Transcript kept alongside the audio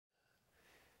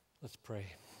Let's pray.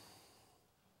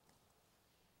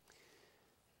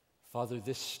 Father,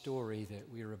 this story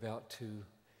that we are about to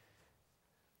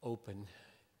open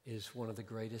is one of the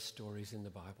greatest stories in the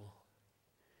Bible.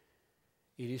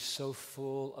 It is so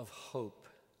full of hope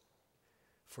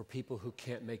for people who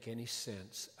can't make any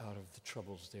sense out of the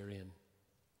troubles they're in.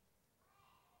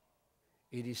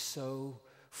 It is so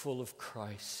full of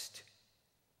Christ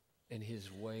and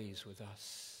His ways with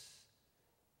us.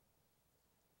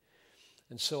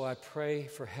 And so I pray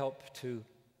for help to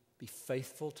be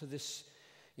faithful to this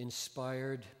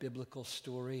inspired biblical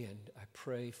story, and I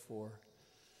pray for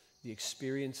the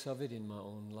experience of it in my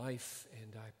own life,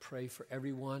 and I pray for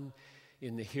everyone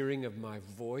in the hearing of my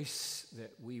voice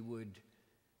that we would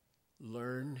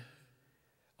learn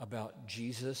about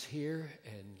Jesus here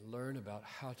and learn about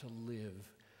how to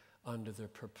live under the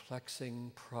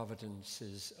perplexing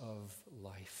providences of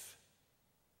life.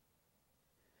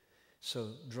 So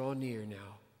draw near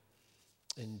now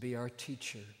and be our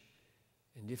teacher.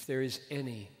 And if there is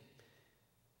any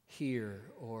here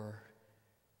or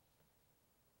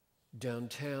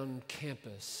downtown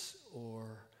campus or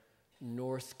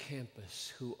North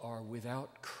Campus who are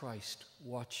without Christ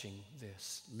watching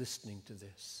this, listening to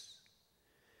this,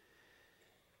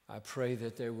 I pray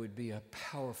that there would be a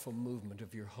powerful movement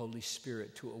of your Holy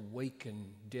Spirit to awaken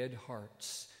dead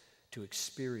hearts to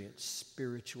experience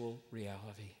spiritual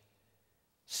reality.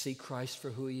 See Christ for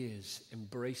who He is,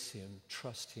 embrace Him,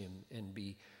 trust Him, and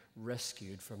be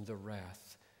rescued from the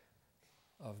wrath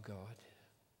of God.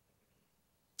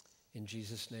 In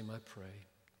Jesus' name I pray,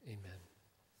 amen.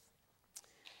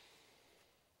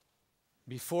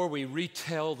 Before we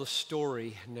retell the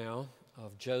story now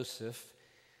of Joseph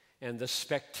and the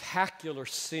spectacular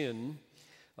sin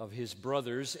of his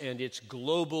brothers and its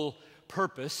global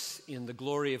purpose in the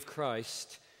glory of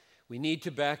Christ, we need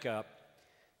to back up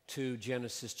to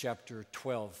Genesis chapter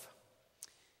 12.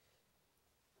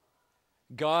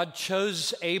 God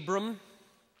chose Abram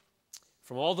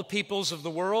from all the peoples of the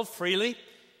world freely,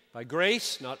 by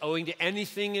grace, not owing to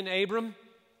anything in Abram,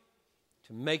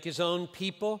 to make His own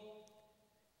people.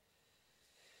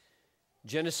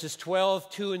 Genesis 12,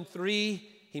 2 and 3,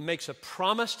 He makes a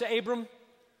promise to Abram.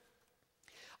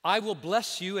 I will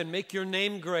bless you and make your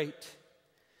name great,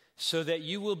 so that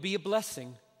you will be a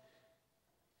blessing.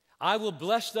 I will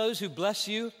bless those who bless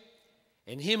you,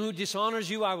 and him who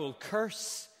dishonors you I will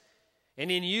curse.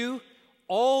 And in you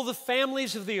all the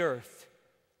families of the earth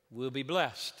will be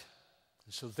blessed.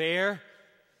 And so there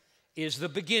is the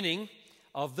beginning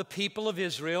of the people of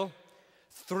Israel,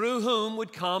 through whom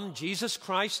would come Jesus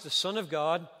Christ, the Son of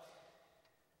God,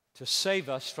 to save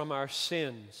us from our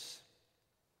sins.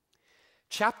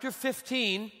 Chapter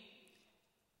 15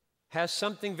 has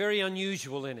something very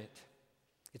unusual in it.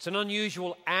 It's an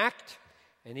unusual act,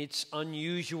 and it's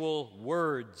unusual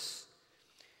words.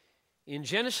 In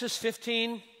Genesis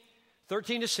 15,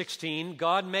 13 to 16,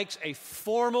 God makes a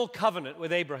formal covenant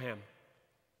with Abraham.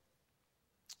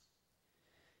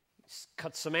 He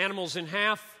cuts some animals in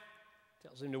half,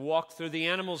 tells him to walk through the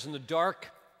animals in the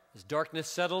dark as darkness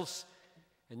settles,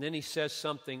 and then he says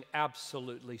something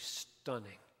absolutely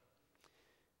stunning.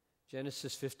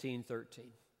 Genesis 15, 13.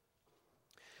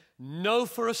 Know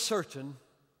for a certain,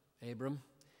 Abram,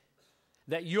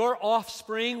 that your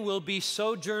offspring will be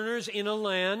sojourners in a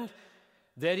land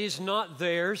that is not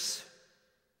theirs,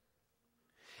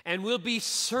 and will be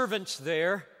servants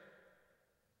there,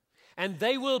 and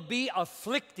they will be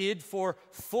afflicted for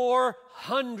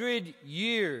 400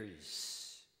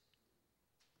 years.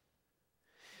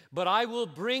 But I will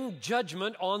bring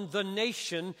judgment on the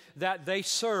nation that they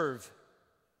serve,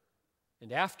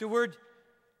 and afterward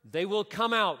they will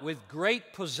come out with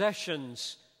great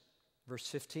possessions. Verse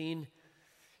 15,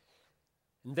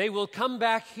 and they will come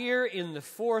back here in the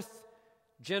fourth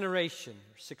generation.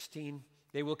 16,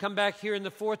 they will come back here in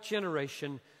the fourth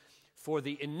generation, for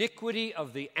the iniquity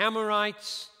of the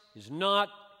Amorites is not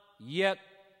yet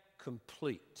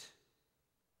complete.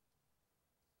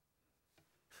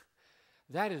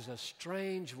 That is a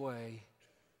strange way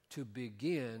to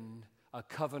begin a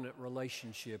covenant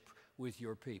relationship with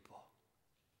your people.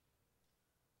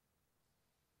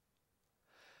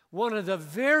 One of the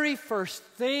very first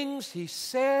things He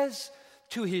says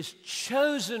to His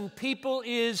chosen people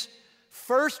is,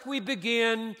 first we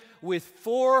begin with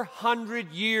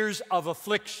 400 years of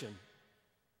affliction.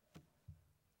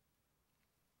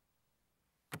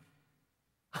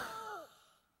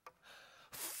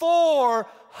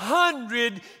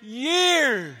 400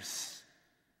 years.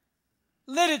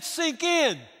 Let it sink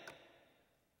in.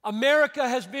 America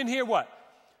has been here, what,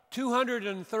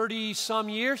 230 some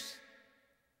years?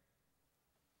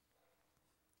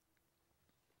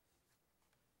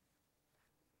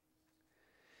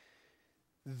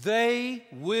 They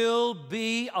will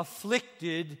be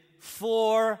afflicted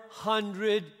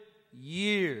 400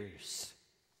 years.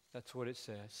 That's what it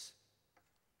says.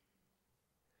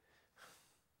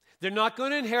 They're not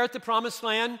going to inherit the promised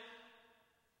land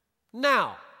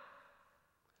now.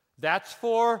 That's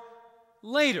for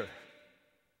later.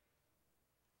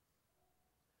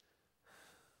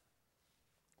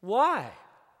 Why?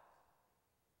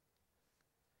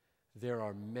 There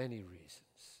are many reasons.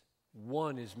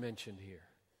 One is mentioned here.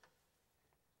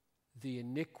 The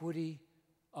iniquity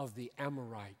of the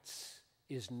Amorites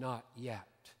is not yet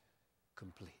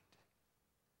complete.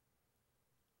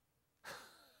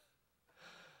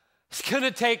 It's going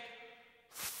to take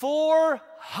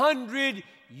 400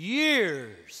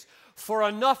 years for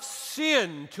enough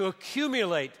sin to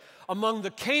accumulate among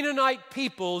the Canaanite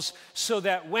peoples so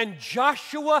that when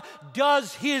Joshua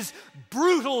does his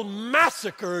brutal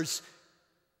massacres,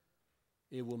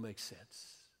 it will make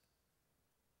sense.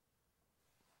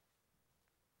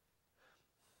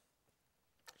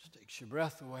 Just takes your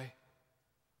breath away.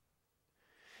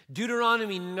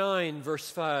 Deuteronomy 9 verse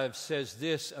 5 says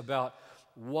this about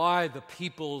why the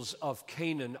peoples of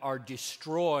Canaan are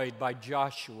destroyed by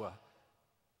Joshua.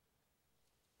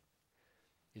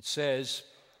 It says,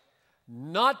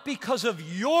 not because of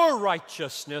your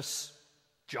righteousness,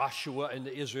 Joshua and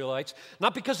the Israelites,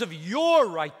 not because of your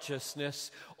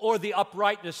righteousness or the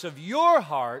uprightness of your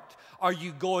heart are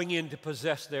you going in to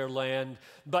possess their land,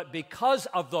 but because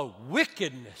of the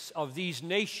wickedness of these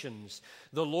nations,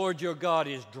 the Lord your God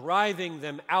is driving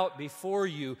them out before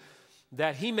you,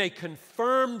 that he may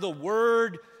confirm the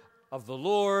word of the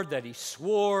Lord that he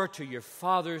swore to your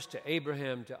fathers, to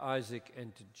Abraham, to Isaac,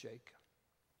 and to Jacob.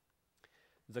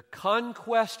 The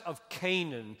conquest of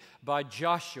Canaan by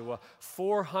Joshua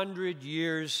 400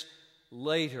 years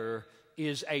later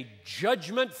is a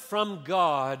judgment from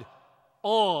God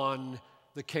on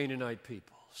the Canaanite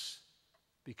peoples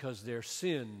because their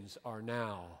sins are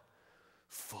now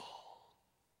full.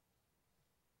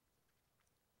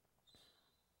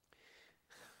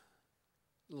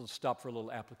 A little stop for a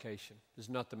little application. This is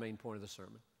not the main point of the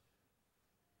sermon.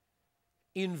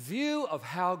 In view of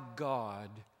how God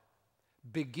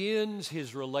begins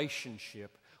his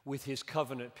relationship with his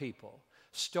covenant people,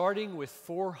 starting with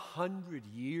 400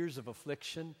 years of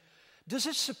affliction, does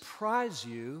it surprise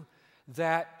you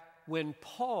that when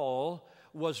Paul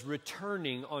was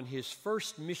returning on his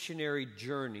first missionary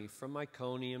journey from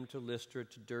Iconium to Lystra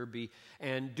to Derbe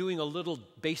and doing a little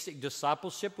basic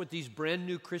discipleship with these brand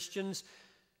new Christians,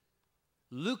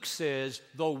 Luke says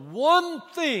the one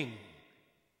thing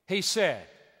he said,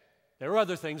 there are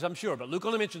other things I'm sure, but Luke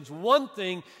only mentions one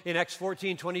thing in Acts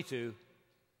 14:22.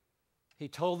 He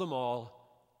told them all,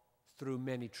 through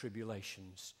many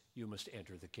tribulations you must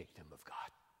enter the kingdom of God.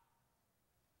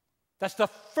 That's the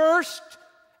first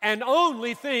and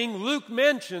only thing Luke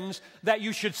mentions that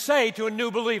you should say to a new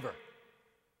believer.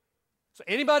 So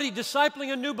anybody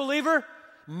discipling a new believer,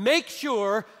 make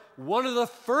sure one of the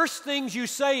first things you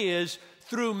say is,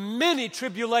 through many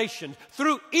tribulations,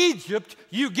 through Egypt,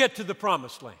 you get to the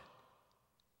promised land.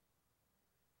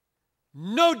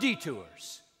 No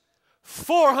detours.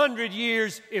 400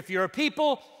 years if you're a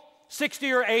people,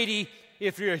 60 or 80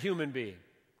 if you're a human being.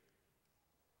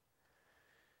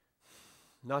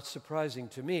 Not surprising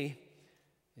to me,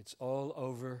 it's all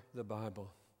over the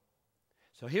Bible.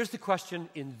 So here's the question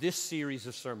in this series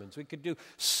of sermons. We could do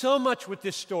so much with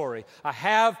this story. I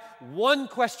have one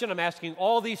question I'm asking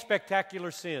all these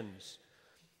spectacular sins.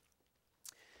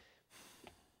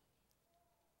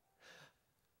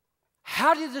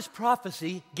 How did this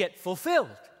prophecy get fulfilled?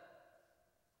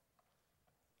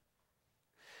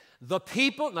 The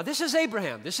people, now this is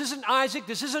Abraham, this isn't Isaac,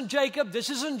 this isn't Jacob,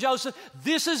 this isn't Joseph,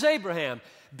 this is Abraham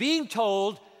being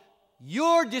told,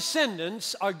 your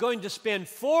descendants are going to spend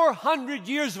 400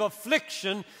 years of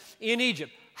affliction in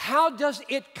Egypt. How does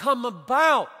it come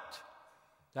about?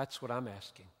 That's what I'm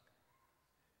asking.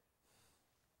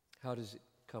 How does it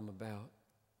come about?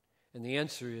 And the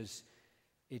answer is,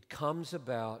 it comes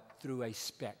about through a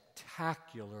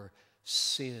spectacular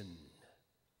sin.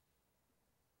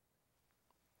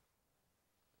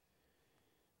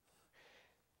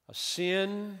 A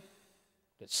sin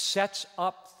that sets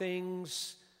up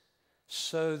things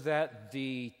so that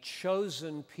the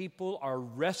chosen people are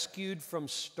rescued from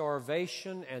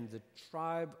starvation and the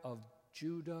tribe of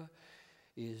Judah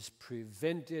is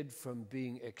prevented from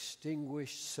being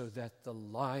extinguished so that the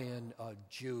Lion of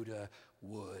Judah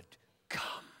would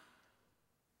come.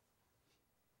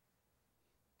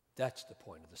 That's the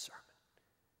point of the sermon.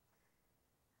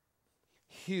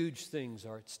 Huge things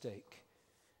are at stake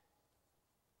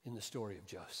in the story of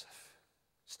Joseph.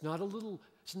 It's not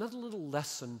a little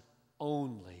lesson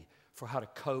only for how to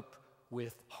cope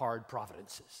with hard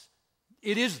providences.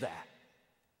 It is that.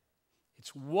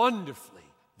 It's wonderfully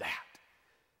that.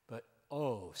 But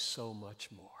oh, so much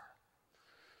more.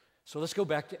 So let's go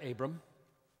back to Abram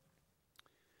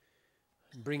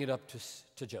and bring it up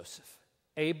to Joseph.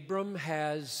 Abram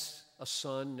has a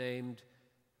son named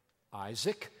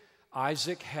Isaac.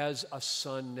 Isaac has a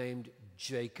son named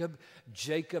Jacob.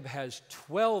 Jacob has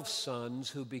 12 sons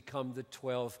who become the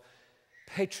 12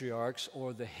 patriarchs,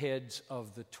 or the heads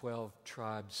of the 12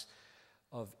 tribes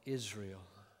of Israel.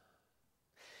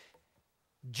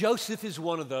 Joseph is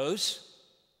one of those,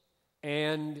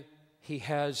 and he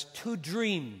has two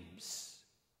dreams.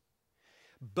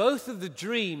 Both of the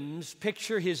dreams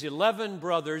picture his 11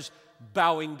 brothers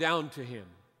bowing down to him,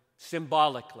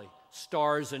 symbolically,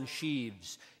 stars and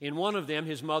sheaves. In one of them,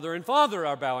 his mother and father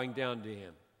are bowing down to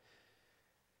him.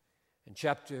 And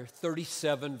chapter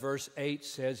 37, verse 8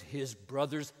 says, his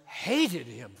brothers hated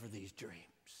him for these dreams.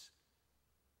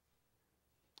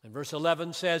 And verse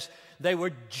 11 says, they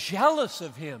were jealous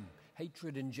of him.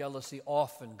 Hatred and jealousy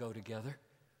often go together.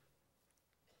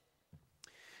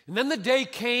 And then the day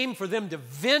came for them to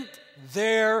vent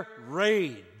their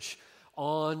rage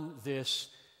on this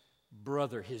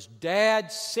brother. His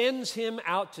dad sends him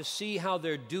out to see how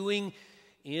they're doing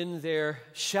in their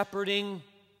shepherding,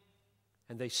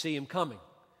 and they see him coming.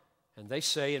 And they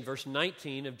say in verse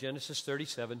 19 of Genesis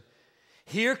 37,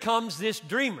 here comes this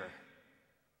dreamer.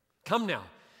 Come now,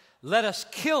 let us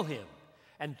kill him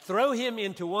and throw him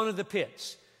into one of the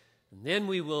pits. And then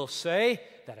we will say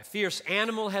that a fierce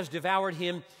animal has devoured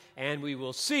him, and we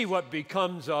will see what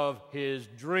becomes of his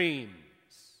dreams.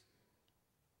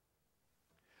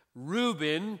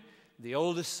 Reuben, the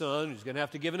oldest son, who's going to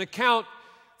have to give an account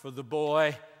for the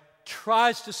boy,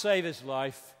 tries to save his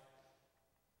life,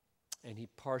 and he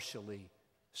partially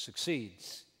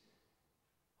succeeds.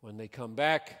 When he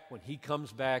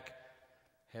comes back,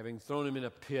 having thrown him in a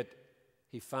pit,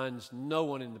 he finds no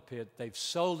one in the pit. They've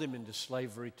sold him into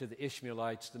slavery to the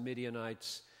Ishmaelites, the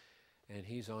Midianites, and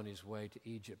he's on his way to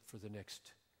Egypt for the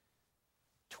next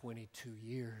 22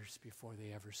 years before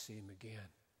they ever see him again.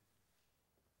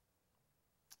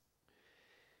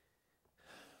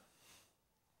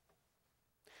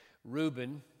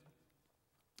 Reuben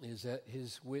is at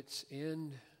his wit's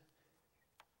end.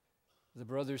 The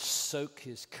brothers soak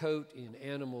his coat in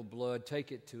animal blood,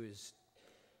 take it to his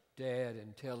dad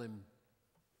and tell him,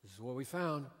 this is what we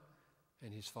found.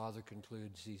 And his father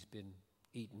concludes he's been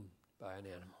eaten by an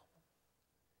animal.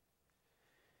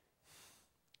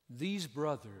 These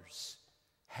brothers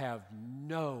have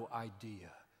no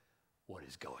idea what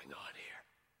is going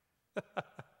on here.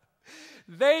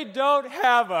 They don't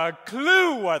have a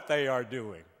clue what they are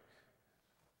doing.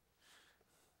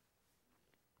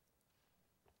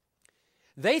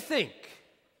 They think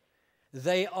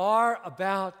they are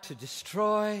about to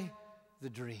destroy the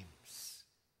dreams.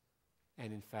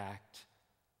 And in fact,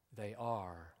 they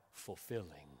are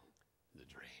fulfilling the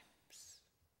dreams.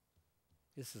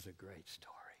 This is a great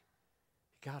story.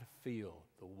 You got to feel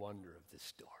the wonder of this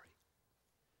story.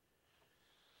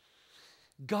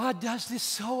 God does this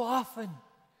so often.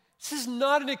 This is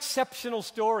not an exceptional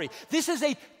story. This is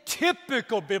a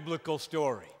typical biblical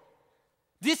story.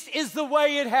 This is the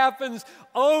way it happens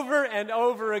over and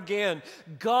over again.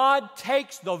 God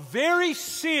takes the very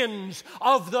sins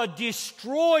of the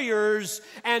destroyers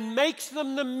and makes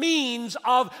them the means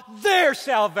of their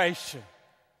salvation.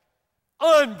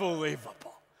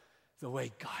 Unbelievable the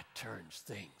way God turns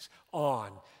things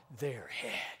on their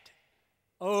head.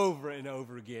 Over and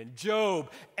over again.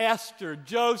 Job, Esther,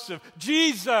 Joseph,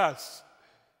 Jesus.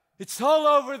 It's all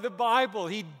over the Bible.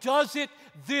 He does it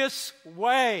this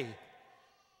way.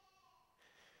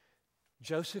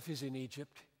 Joseph is in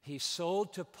Egypt. He's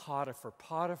sold to Potiphar.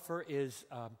 Potiphar is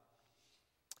a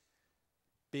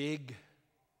big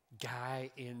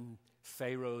guy in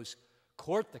Pharaoh's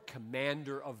court, the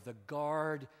commander of the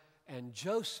guard. And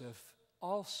Joseph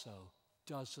also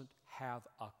doesn't have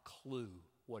a clue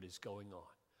what is going on.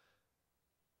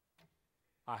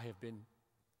 I have been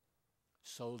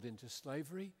sold into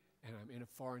slavery, and I'm in a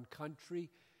foreign country,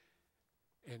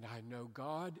 and I know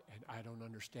God, and I don't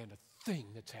understand a thing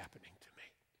that's happening to me.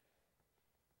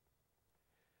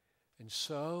 And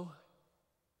so,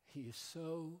 he is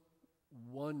so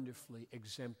wonderfully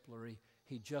exemplary.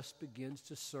 He just begins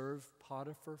to serve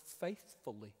Potiphar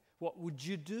faithfully. What would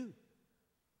you do?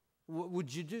 What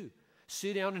would you do?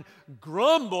 Sit down and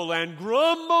grumble and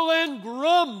grumble and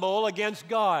grumble against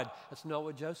God. That's not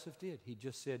what Joseph did. He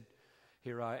just said,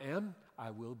 here I am.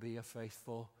 I will be a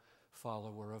faithful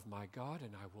follower of my God,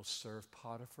 and I will serve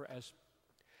Potiphar as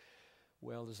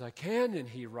well as I can. And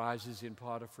he rises in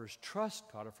Potiphar's trust.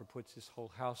 Potiphar puts his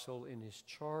whole household in his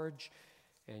charge.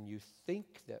 And you think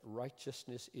that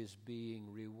righteousness is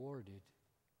being rewarded.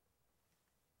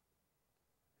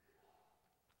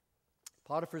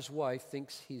 Potiphar's wife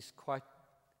thinks he's quite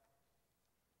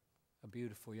a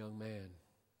beautiful young man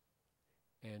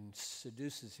and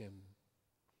seduces him.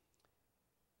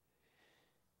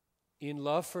 In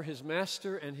love for his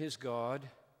master and his God,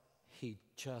 he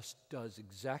just does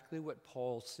exactly what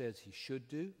Paul says he should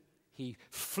do. He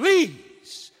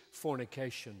flees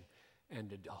fornication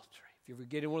and adultery. If you ever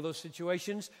get in one of those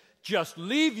situations, just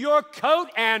leave your coat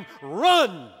and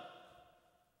run.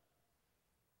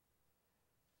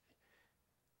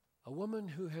 A woman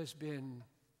who has been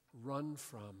run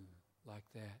from like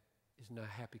that is not a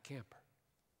happy camper.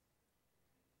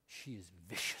 She is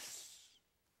vicious.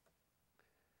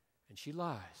 And she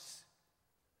lies.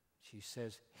 She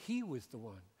says he was the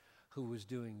one who was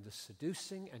doing the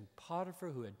seducing, and Potiphar,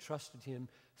 who had trusted him,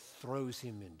 throws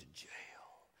him into jail.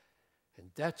 And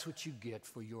that's what you get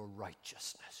for your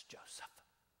righteousness, Joseph.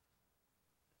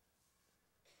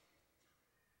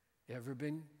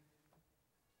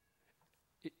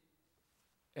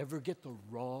 Ever get the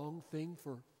wrong thing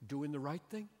for doing the right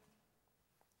thing?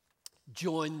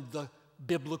 Join the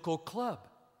biblical club.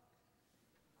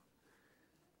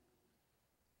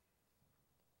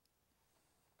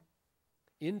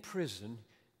 In prison,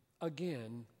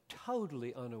 again,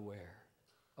 totally unaware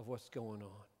of what's going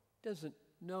on. Doesn't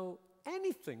know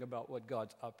anything about what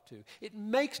God's up to. It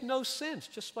makes no sense,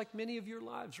 just like many of your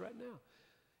lives right now.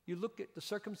 You look at the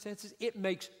circumstances, it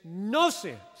makes no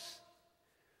sense.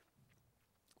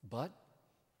 But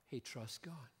he trusts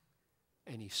God,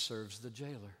 and he serves the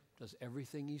jailer, does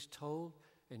everything he's told,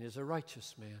 and is a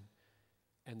righteous man.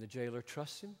 And the jailer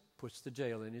trusts him, puts the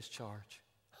jail in his charge.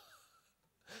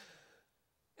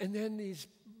 And then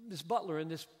this butler and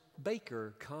this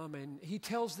baker come, and he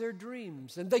tells their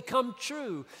dreams, and they come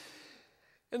true.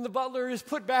 And the butler is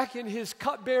put back in his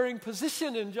cupbearing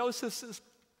position, and Joseph says,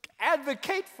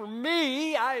 advocate for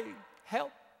me, I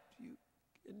helped you.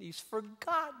 And he's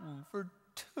forgotten for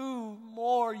 2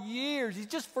 more years. He's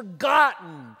just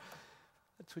forgotten.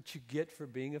 That's what you get for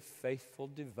being a faithful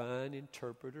divine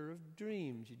interpreter of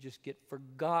dreams. You just get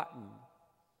forgotten.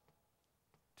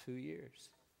 2 years.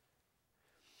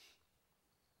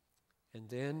 And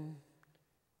then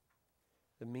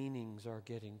the meanings are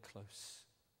getting close.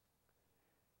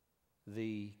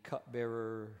 The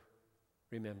cupbearer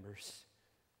remembers.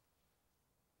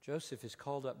 Joseph is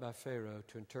called up by Pharaoh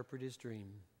to interpret his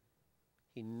dream.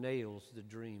 He nails the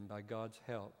dream by God's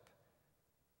help.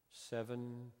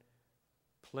 7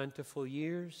 plentiful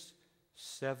years,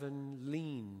 7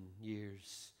 lean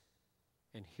years.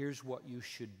 And here's what you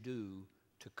should do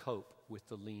to cope with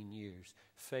the lean years.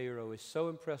 Pharaoh is so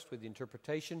impressed with the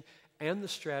interpretation and the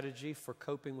strategy for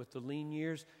coping with the lean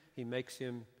years, he makes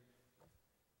him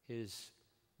his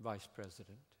vice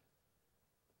president.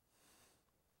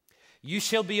 You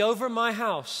shall be over my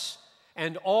house,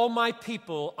 and all my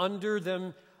people under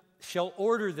them shall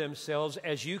order themselves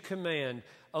as you command.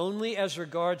 Only as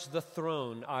regards the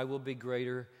throne, I will be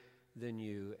greater than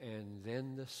you. And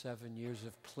then the 7 years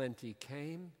of plenty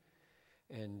came,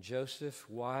 and Joseph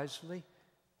wisely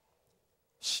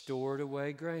stored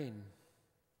away grain.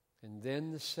 And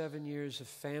then the 7 years of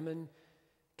famine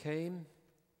came,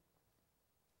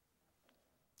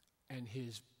 and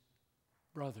his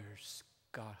brothers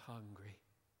got hungry.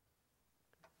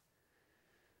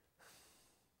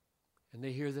 And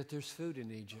they hear that there's food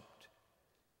in Egypt.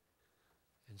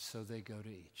 And so they go to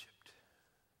Egypt.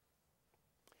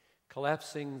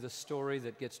 Collapsing the story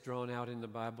that gets drawn out in the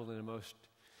Bible in a most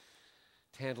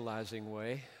tantalizing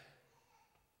way.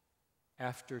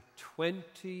 After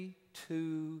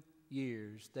 22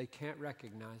 years, they can't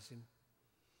recognize him.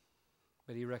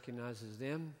 But he recognizes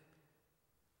them.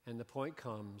 And the point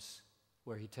comes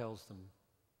where he tells them,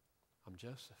 I'm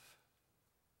Joseph.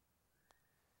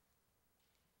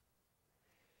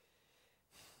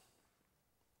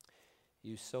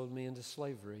 You sold me into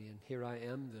slavery, and here I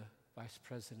am, the vice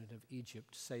president of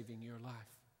Egypt, saving your life.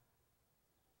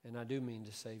 And I do mean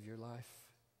to save your life.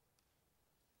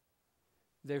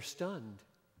 They're stunned.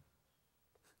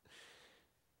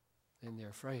 And they're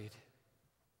afraid.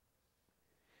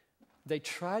 They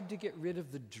tried to get rid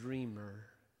of the dreamer,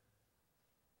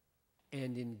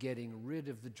 and in getting rid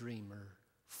of the dreamer,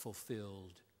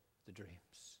 fulfilled the dreams.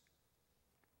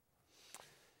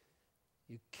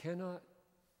 You cannot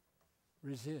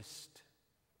resist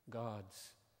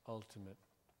God's ultimate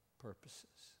purposes.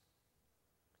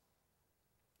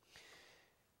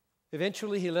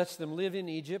 Eventually, he lets them live in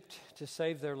Egypt to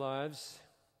save their lives.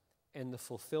 and the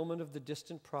fulfillment of the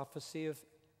distant prophecy of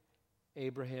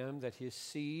Abraham that his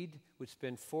seed would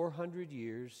spend 400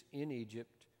 years in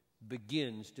Egypt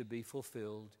begins to be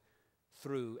fulfilled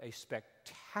through a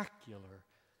spectacular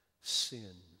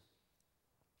sin.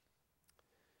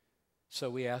 So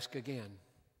we ask again,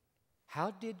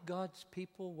 how did God's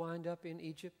people wind up in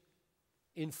Egypt?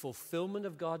 In fulfillment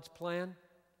of God's plan?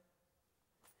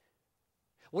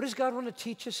 What does God want to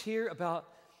teach us here about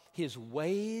His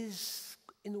ways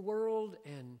in the world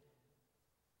and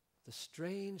the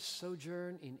strange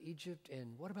sojourn in Egypt?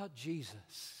 And what about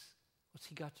Jesus? What's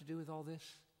He got to do with all this?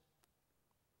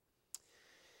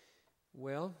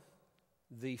 Well,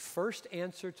 the first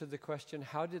answer to the question,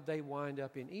 how did they wind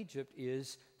up in Egypt,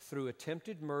 is through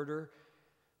attempted murder,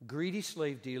 greedy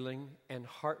slave dealing, and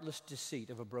heartless deceit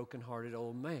of a broken-hearted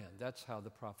old man. That's how the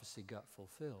prophecy got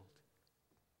fulfilled.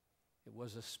 It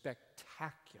was a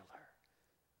spectacular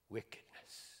wickedness.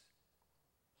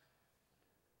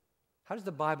 How does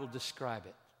the Bible describe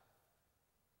it?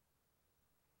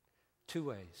 Two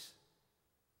ways.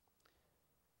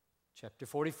 Chapter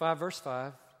 45, verse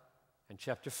 5, and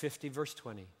chapter 50, verse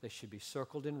 20. They should be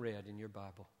circled in red in your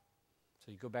Bible.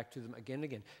 So you go back to them again and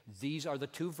again. These are the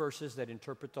two verses that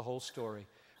interpret the whole story.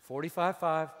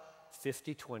 45:5,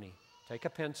 50:20. Take a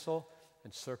pencil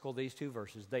and circle these two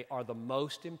verses. They are the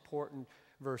most important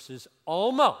verses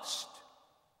almost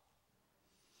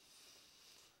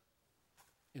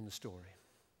in the story.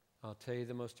 I'll tell you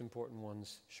the most important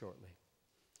ones shortly.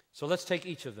 So let's take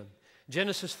each of them.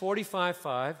 Genesis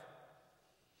 45:5.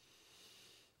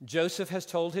 Joseph has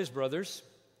told his brothers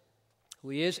who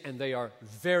he is, and they are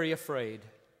very afraid.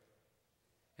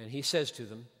 And he says to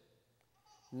them,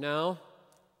 "Now,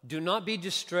 do not be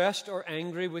distressed or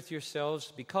angry with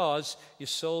yourselves because you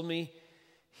sold me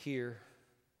here.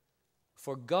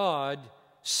 For God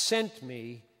sent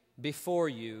me before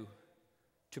you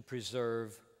to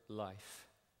preserve life."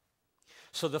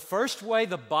 So the first way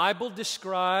the Bible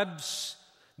describes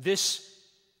this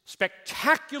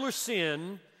spectacular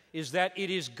sin is that it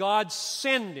is God's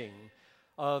sending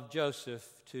of Joseph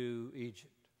to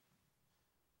Egypt.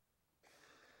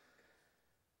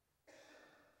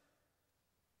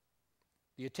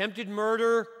 The attempted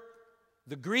murder,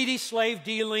 the greedy slave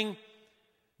dealing,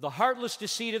 the heartless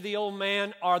deceit of the old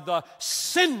man are the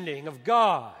sending of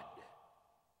God,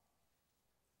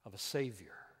 of a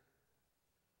Savior,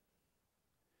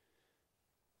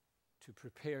 to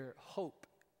prepare hope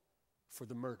for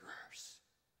the murderers.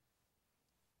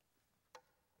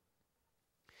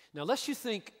 Now, lest you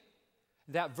think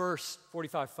that verse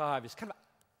 45:5 is kind of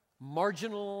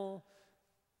marginal.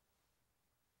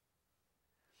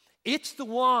 It's the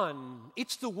one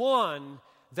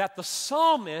that the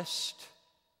psalmist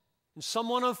in Psalm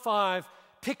 105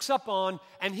 picks up on,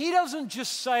 and he doesn't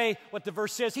just say what the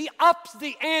verse says, he ups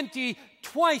the ante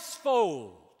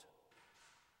twice-fold.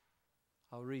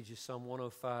 I'll read you Psalm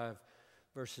 105,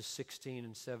 verses 16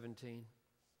 and 17.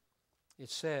 It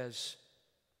says,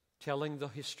 telling the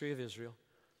history of Israel,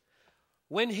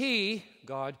 when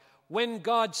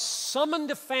God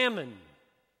summoned a famine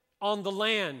on the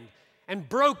land and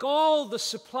broke all the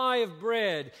supply of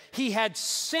bread, He had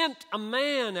sent a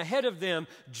man ahead of them,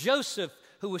 Joseph,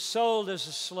 who was sold as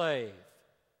a slave.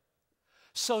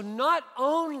 So not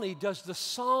only does the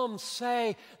psalm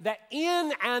say that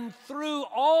in and through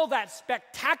all that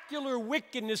spectacular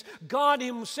wickedness, God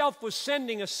Himself was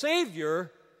sending a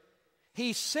Savior,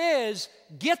 He says,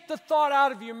 get the thought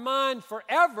out of your mind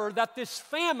forever that this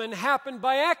famine happened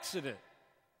by accident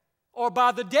or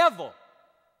by the devil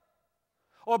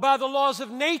or by the laws of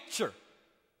nature.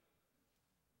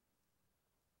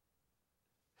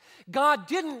 God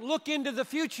didn't look into the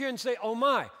future and say, oh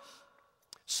my,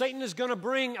 Satan is going to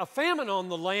bring a famine on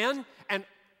the land and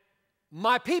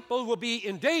my people will be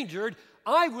endangered.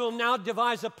 I will now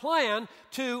devise a plan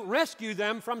to rescue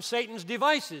them from Satan's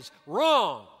devices.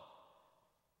 Wrong.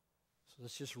 So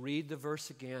let's just read the verse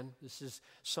again. This is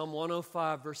Psalm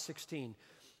 105, verse 16.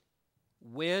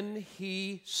 When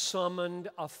He summoned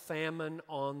a famine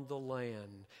on the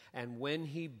land, and when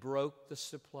He broke the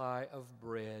supply of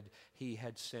bread, He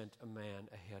had sent a man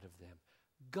ahead of them.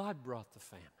 God brought the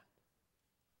famine.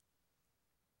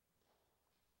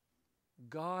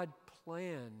 God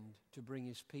planned to bring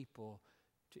His people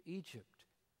to Egypt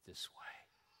this way.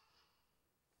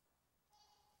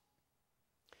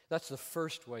 That's the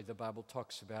first way the Bible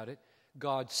talks about it.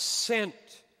 God sent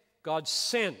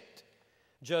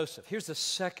Joseph. Here's the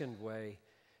second way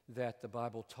that the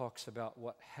Bible talks about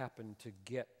what happened to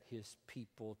get His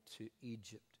people to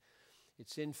Egypt.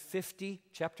 It's in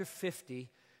chapter 50,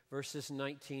 verses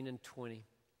 19 and 20.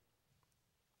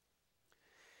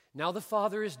 Now the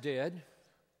father is dead,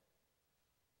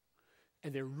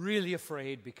 And they're really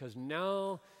afraid because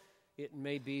now it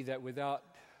may be that without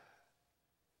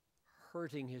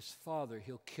hurting his father,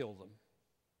 he'll kill them.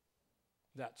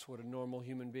 That's what a normal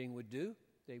human being would do.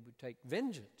 They would take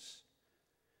vengeance.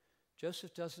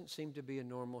 Joseph doesn't seem to be a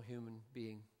normal human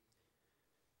being.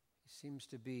 He seems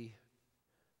to be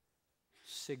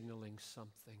signaling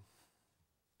something,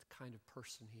 the kind of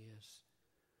person he is.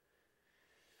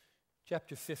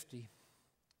 Chapter 50,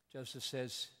 Joseph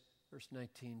says, verse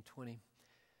 19, 20,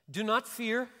 "Do not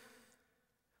fear,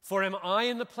 for am I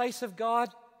in the place of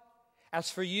God?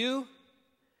 As for you,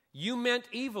 you meant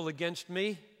evil against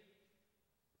me,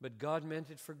 but God meant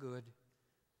it for good,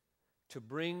 to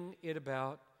bring it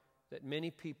about that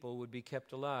many people would be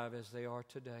kept alive as they are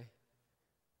today."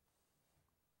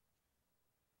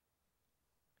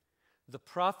 The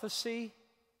prophecy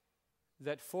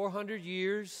that 400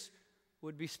 years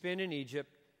would be spent in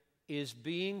Egypt is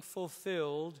being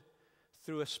fulfilled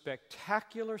through a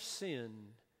spectacular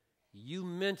sin. You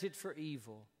meant it for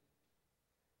evil.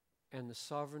 And the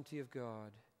sovereignty of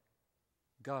God,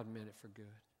 God meant it for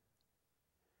good.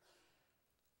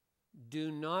 Do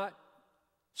not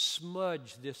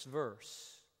smudge this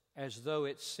verse as though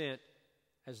it said,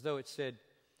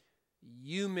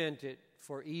 you meant it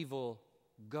for evil,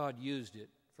 God used it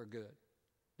for good.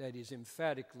 That is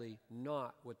emphatically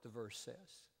not what the verse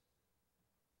says.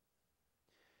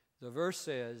 The verse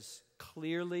says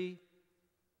clearly,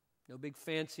 no big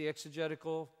fancy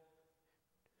exegetical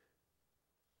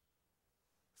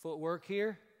footwork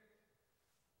here,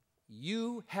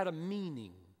 you had a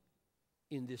meaning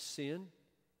in this sin,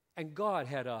 and God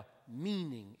had a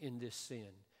meaning in this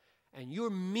sin. And your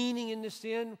meaning in this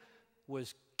sin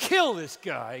was kill this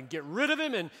guy and get rid of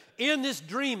him and end this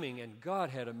dreaming. And God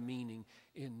had a meaning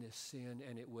in this sin,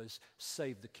 and it was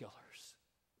save the killers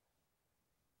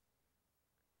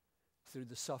through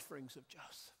the sufferings of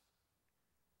Joseph.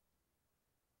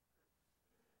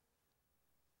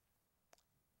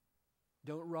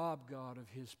 Don't rob God of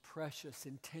his precious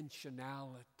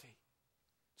intentionality.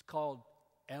 It's called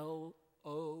L-O-V-E.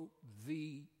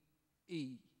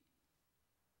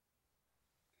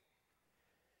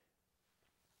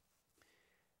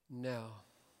 Now,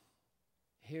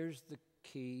 here's the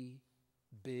key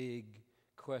big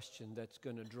question that's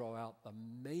going to draw out the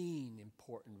main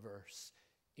important verse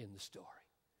in the story.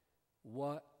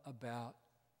 What about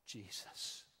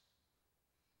Jesus?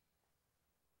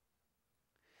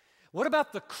 What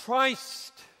about the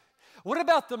Christ? What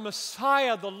about the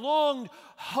Messiah, the long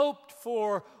hoped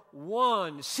for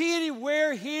one? See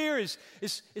anywhere here? Is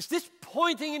this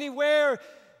pointing anywhere?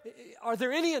 Are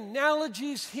there any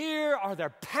analogies here? Are there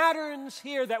patterns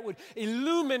here that would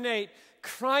illuminate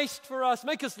Christ for us,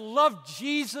 make us love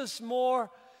Jesus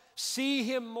more, see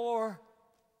him more?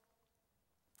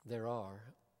 There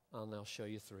are. I'll now show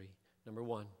you three. Number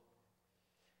one,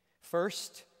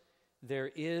 first, there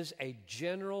is a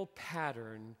general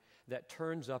pattern that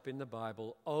turns up in the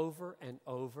Bible over and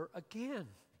over again.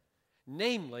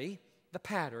 Namely, the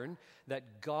pattern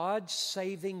that God's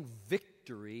saving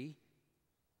victory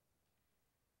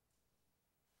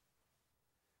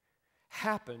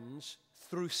happens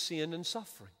through sin and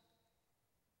suffering.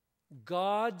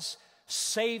 God's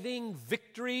saving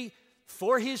victory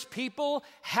for his people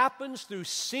happens through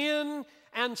sin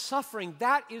and suffering.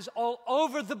 That is all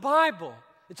over the Bible.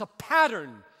 It's a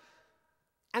pattern.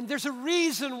 And there's a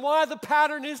reason why the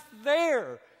pattern is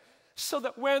there. So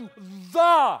that when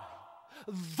the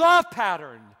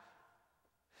pattern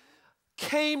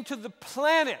came to the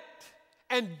planet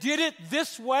and did it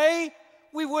this way,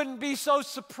 we wouldn't be so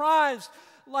surprised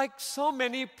like so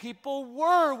many people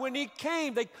were when he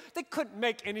came. They couldn't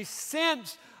make any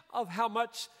sense of how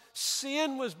much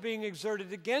sin was being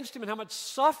exerted against him and how much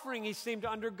suffering he seemed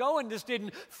to undergo, and this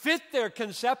didn't fit their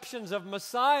conceptions of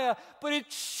Messiah, but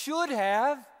it should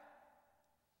have,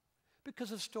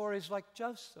 because of stories like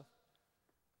Joseph,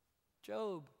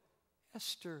 Job,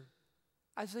 Esther,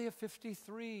 Isaiah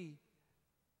 53,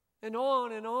 and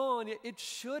on and on. It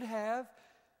should have.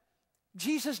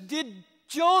 Jesus did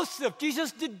Joseph.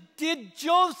 Jesus did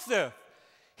Joseph.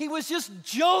 He was just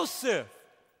Joseph.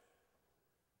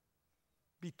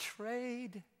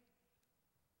 Betrayed,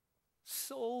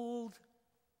 sold.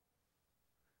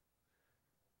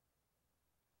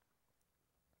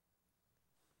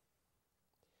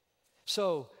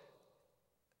 So,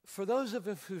 for those of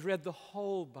us who've read the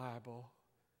whole Bible,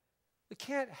 we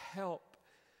can't help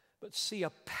but see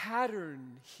a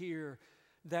pattern here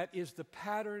that is the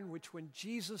pattern which, when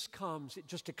Jesus comes, it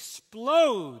just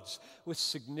explodes with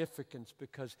significance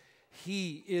because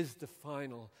he is the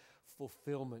final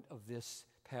fulfillment of this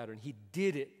pattern. He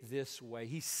did it this way.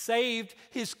 He saved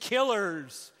his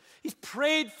killers. He's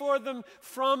prayed for them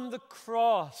from the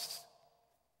cross.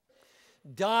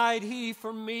 Died he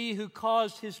for me who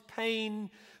caused his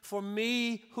pain, for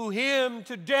me who him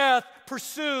to death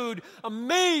pursued.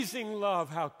 Amazing love,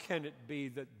 how can it be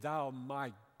that thou, my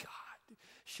God,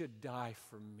 should die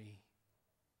for me?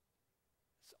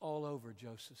 It's all over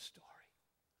Joseph's story.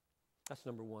 That's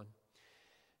number one.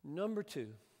 Number two,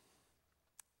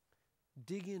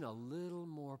 dig in a little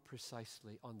more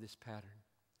precisely on this pattern.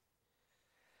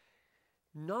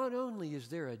 Not only is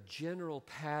there a general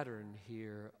pattern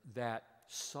here that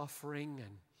suffering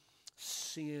and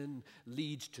sin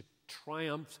leads to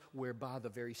triumph whereby the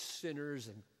very sinners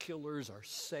and killers are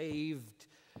saved.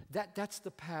 That's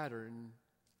the pattern.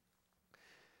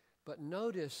 But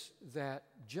notice that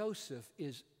Joseph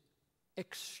is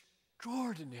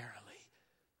extraordinarily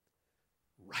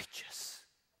righteous.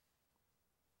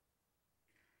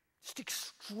 Just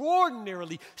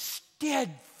extraordinarily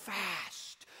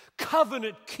steadfast,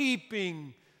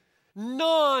 covenant-keeping,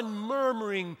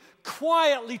 non-murmuring,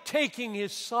 quietly taking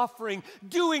his suffering,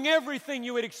 doing everything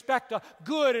you would expect a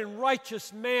good and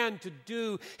righteous man to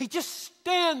do. He just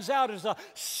stands out as a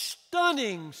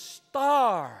stunning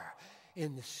star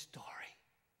in the story.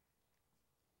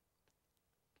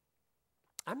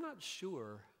 I'm not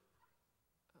sure,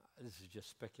 this is just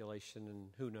speculation and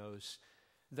who knows,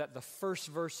 that the first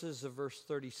verses of verse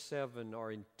 37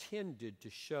 are intended to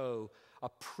show a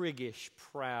priggish,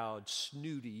 proud,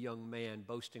 snooty young man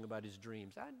boasting about his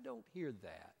dreams. I don't hear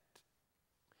that.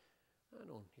 I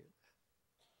don't hear that.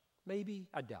 Maybe,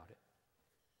 I doubt it.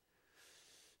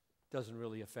 Doesn't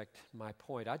really affect my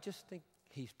point. I just think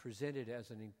he's presented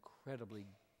as an incredibly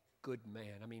good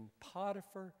man. I mean,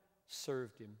 Potiphar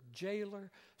served him.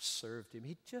 Jailer served him.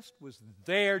 He just was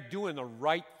there doing the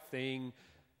right thing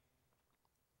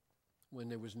when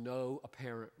there was no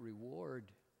apparent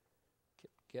reward.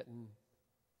 Kept getting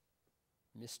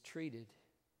mistreated.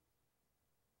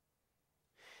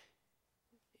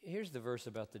 Here's the verse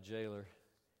about the jailer.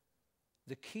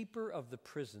 The keeper of the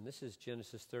prison, this is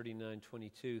Genesis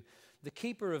 39:22. The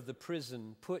keeper of the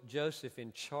prison put Joseph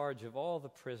in charge of all the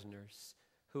prisoners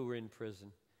who were in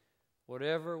prison.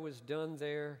 Whatever was done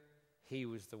there, he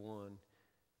was the one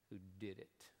who did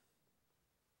it.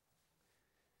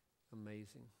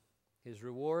 Amazing. His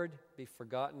reward be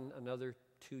forgotten another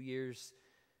 2 years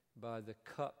by the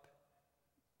cup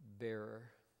bearer.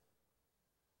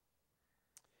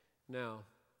 Now,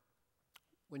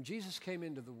 when Jesus came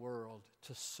into the world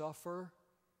to suffer,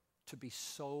 to be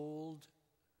sold,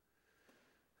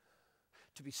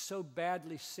 to be so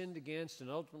badly sinned against and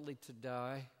ultimately to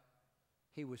die,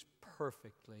 he was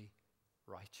perfectly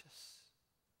righteous.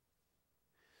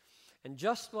 And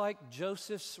just like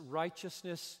Joseph's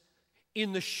righteousness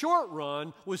in the short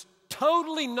run was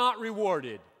totally not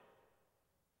rewarded,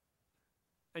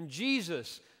 and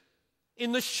Jesus,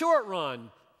 in the short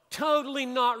run, totally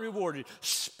not rewarded,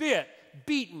 spit,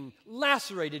 beaten,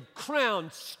 lacerated,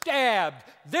 crowned, stabbed.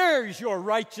 There's your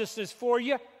righteousness for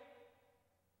you.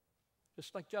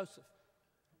 Just like Joseph.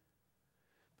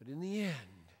 But in the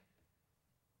end,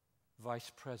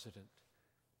 vice president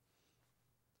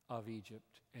of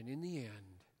Egypt, and in the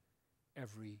end,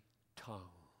 every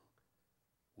tongue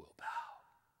will bow.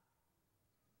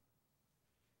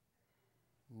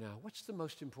 Now, what's the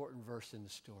most important verse in the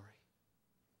story?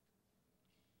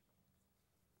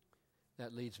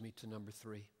 That leads me to number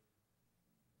 3.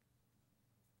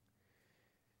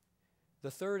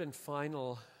 The third and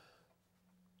final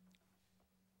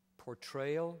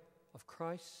portrayal of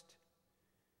Christ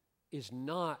is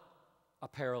not a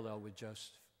parallel with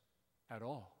Joseph at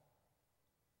all.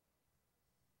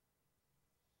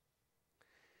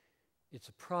 It's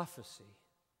a prophecy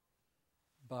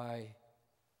by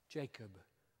Jacob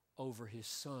over his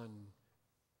son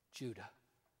Judah.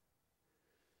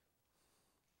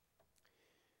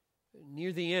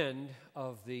 Near the end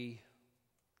of the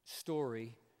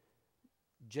story,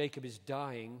 Jacob is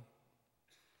dying,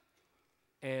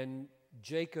 and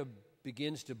Jacob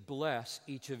begins to bless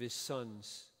each of his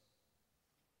sons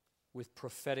with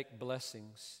prophetic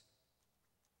blessings.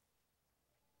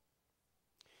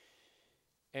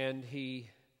 And he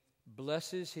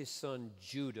blesses his son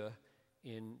Judah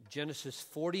in Genesis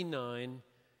 49,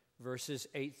 verses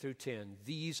 8 through 10.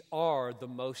 These are the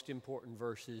most important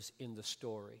verses in the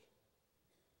story.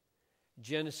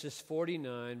 Genesis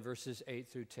 49, verses 8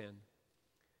 through 10.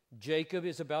 Jacob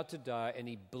is about to die, and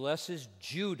he blesses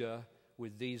Judah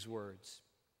with these words.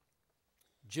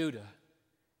 Judah,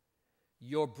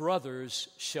 your brothers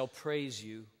shall praise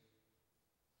you.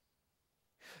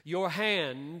 Your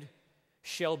hand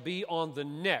shall be on the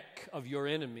neck of your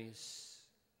enemies.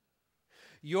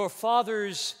 Your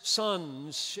father's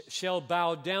sons shall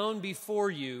bow down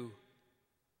before you.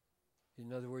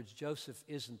 In other words, Joseph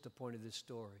isn't the point of this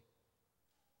story.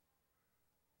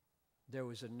 There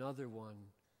was another one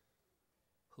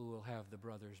who will have the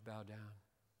brothers bow down.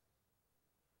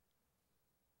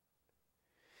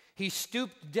 He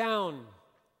stooped down.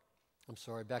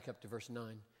 Back up to verse 9.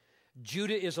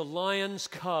 Judah is a lion's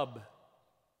cub.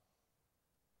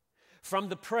 From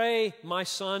the prey, my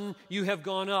son, you have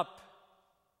gone up.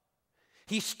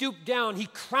 He stooped down, he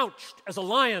crouched as a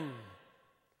lion,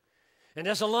 and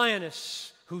as a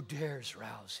lioness, who dares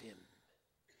rouse him?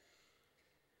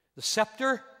 The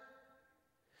scepter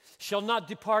shall not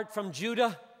depart from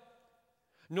Judah,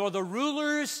 nor the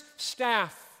ruler's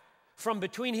staff from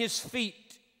between his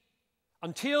feet,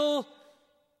 until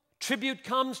tribute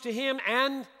comes to him,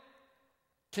 and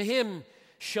to him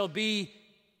shall be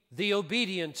the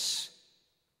obedience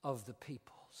of the peoples.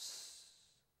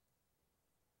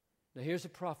 Now here's a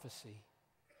prophecy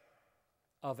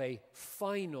of a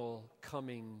final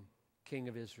coming king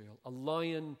of Israel, a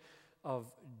lion of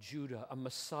Judah, a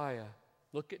Messiah.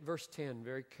 Look at verse 10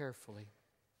 very carefully.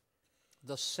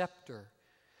 The scepter,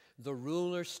 the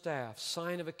ruler's staff,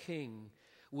 sign of a king,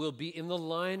 will be in the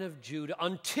line of Judah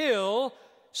until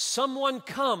someone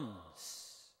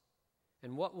comes.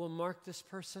 And what will mark this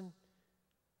person?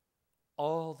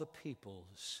 All the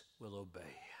peoples will obey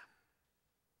him.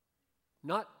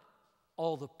 Not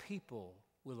all the people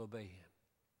will obey him.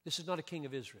 This is not a king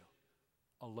of Israel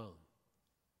alone.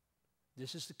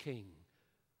 This is the king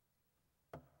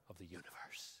of the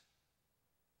universe.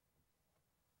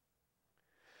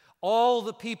 All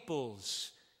the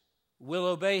peoples will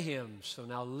obey him. So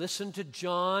now listen to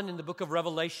John in the book of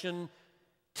Revelation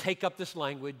take up this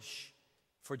language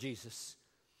for Jesus.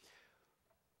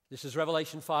 This is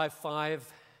Revelation 5:5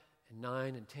 and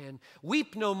 9 and 10.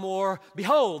 Weep no more.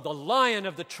 Behold, the Lion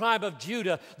of the tribe of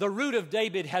Judah, the Root of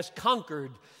David, has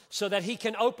conquered, so that he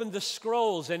can open the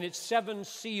scrolls and its 7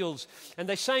 seals. And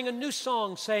they sang a new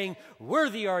song, saying,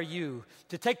 Worthy are you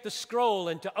to take the scroll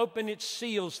and to open its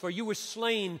seals, for you were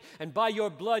slain, and by your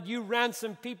blood you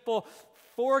ransomed people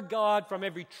for God from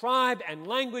every tribe and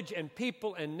language and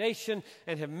people and nation,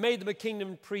 and have made them a kingdom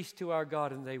and priests to our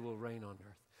God, and they will reign on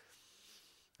earth.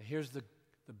 Now here's the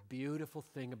beautiful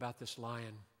thing about this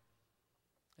lion.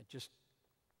 It just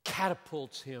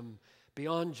catapults him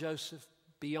beyond Joseph,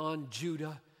 beyond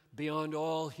Judah, beyond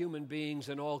all human beings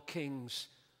and all kings.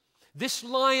 This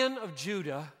Lion of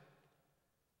Judah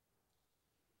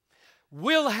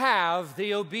will have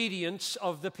the obedience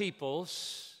of the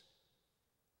peoples.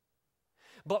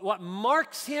 But what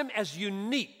marks him as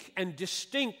unique and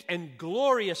distinct and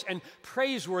glorious and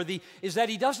praiseworthy is that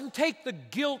he doesn't take the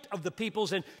guilt of the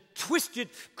peoples and twist it,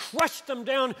 crush them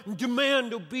down, and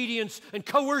demand obedience and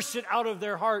coerce it out of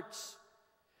their hearts.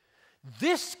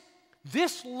 This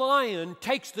lion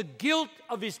takes the guilt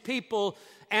of his people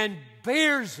and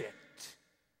bears it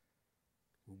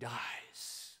and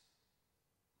dies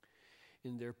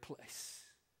in their place.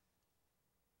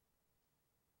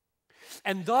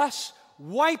 And thus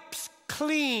wipes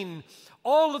clean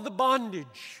all of the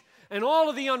bondage and all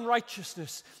of the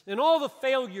unrighteousness and all the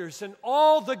failures and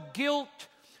all the guilt,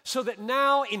 so that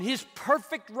now in his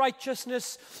perfect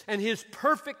righteousness and his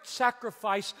perfect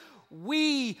sacrifice,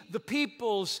 we, the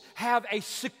peoples, have a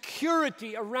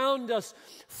security around us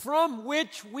from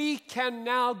which we can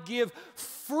now give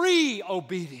free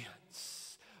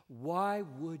obedience. Why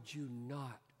would you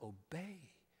not obey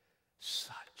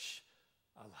such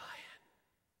a lion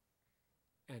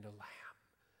and a lamb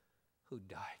who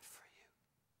died for you?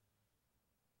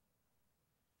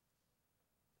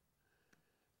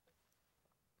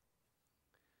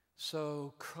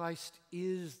 So Christ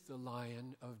is the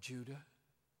Lion of Judah.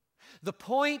 The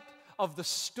point of the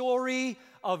story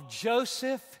of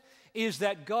Joseph is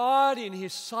that God, in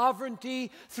his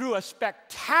sovereignty, through a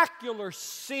spectacular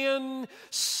sin,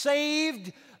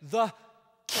 saved the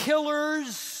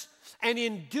killers, and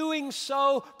in doing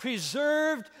so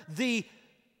preserved the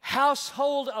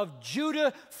household of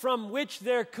Judah, from which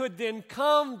there could then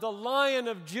come the Lion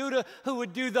of Judah, who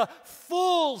would do the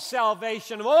full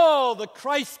salvation of all the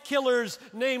Christ killers,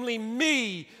 namely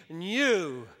me and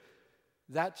you.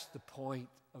 That's the point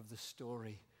of the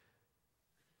story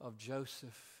of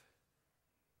Joseph.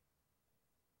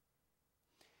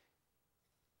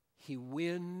 He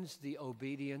wins the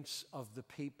obedience of the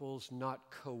peoples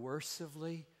not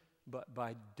coercively, but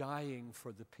by dying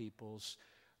for the peoples,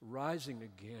 rising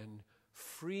again,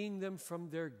 freeing them from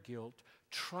their guilt,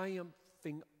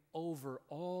 triumphing over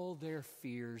all their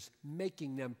fears,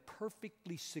 making them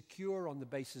perfectly secure on the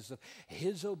basis of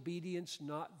His obedience,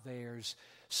 not theirs,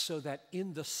 so that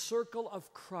in the circle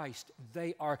of Christ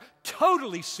they are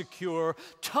totally secure,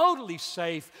 totally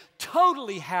safe,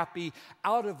 totally happy,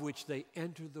 out of which they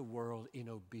enter the world in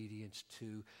obedience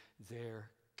to their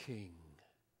King.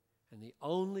 And the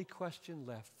only question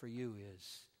left for you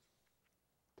is,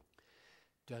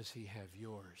 does He have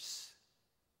yours?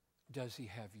 Does He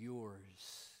have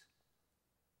yours?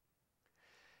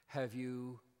 Have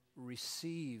you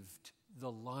received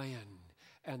the Lion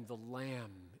and the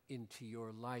Lamb into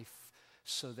your life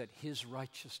so that His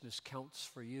righteousness counts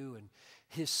for you and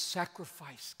His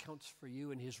sacrifice counts for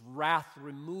you and His wrath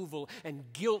removal and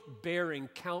guilt bearing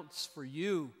counts for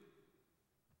you?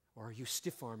 Or are you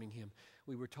stiff-arming Him?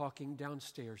 We were talking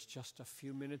downstairs just a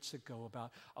few minutes ago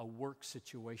about a work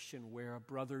situation where a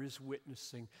brother is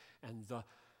witnessing and the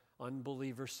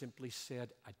unbeliever simply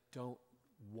said, I don't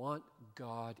want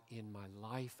God in my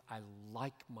life. I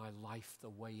like my life the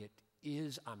way it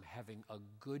is. I'm having a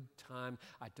good time.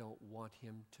 I don't want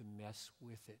Him to mess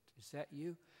with it. Is that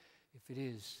you? If it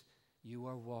is, you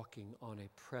are walking on a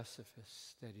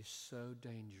precipice that is so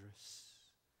dangerous.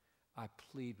 I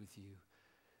plead with you,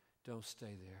 don't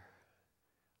stay there.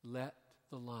 Let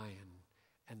the Lion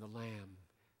and the Lamb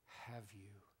have you.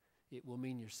 It will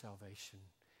mean your salvation,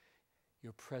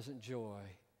 your present joy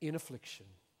in affliction,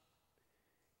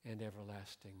 and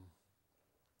everlasting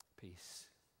peace.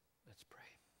 Let's pray.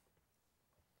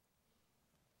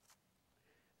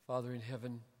 Father in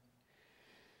heaven,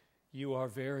 You are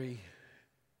very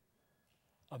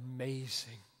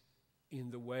amazing in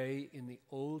the way in the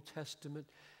Old Testament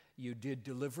You did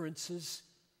deliverances,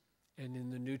 and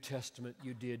in the New Testament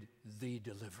You did the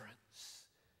deliverance.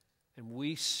 And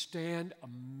we stand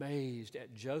amazed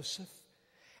at Joseph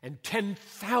and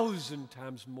 10,000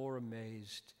 times more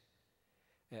amazed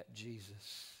at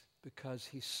Jesus, because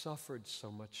He suffered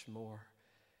so much more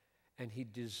and He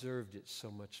deserved it so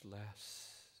much less,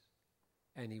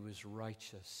 and He was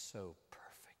righteous so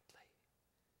perfectly,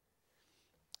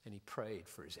 and He prayed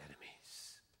for His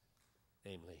enemies,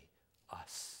 namely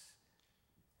us.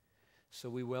 So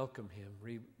we welcome Him,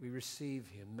 we receive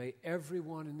Him. May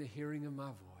everyone in the hearing of my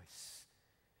voice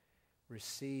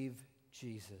receive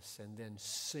Jesus and then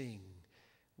sing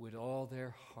with all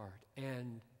their heart,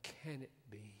 and can it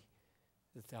be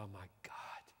that Thou, my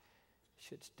God,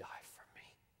 shouldst die for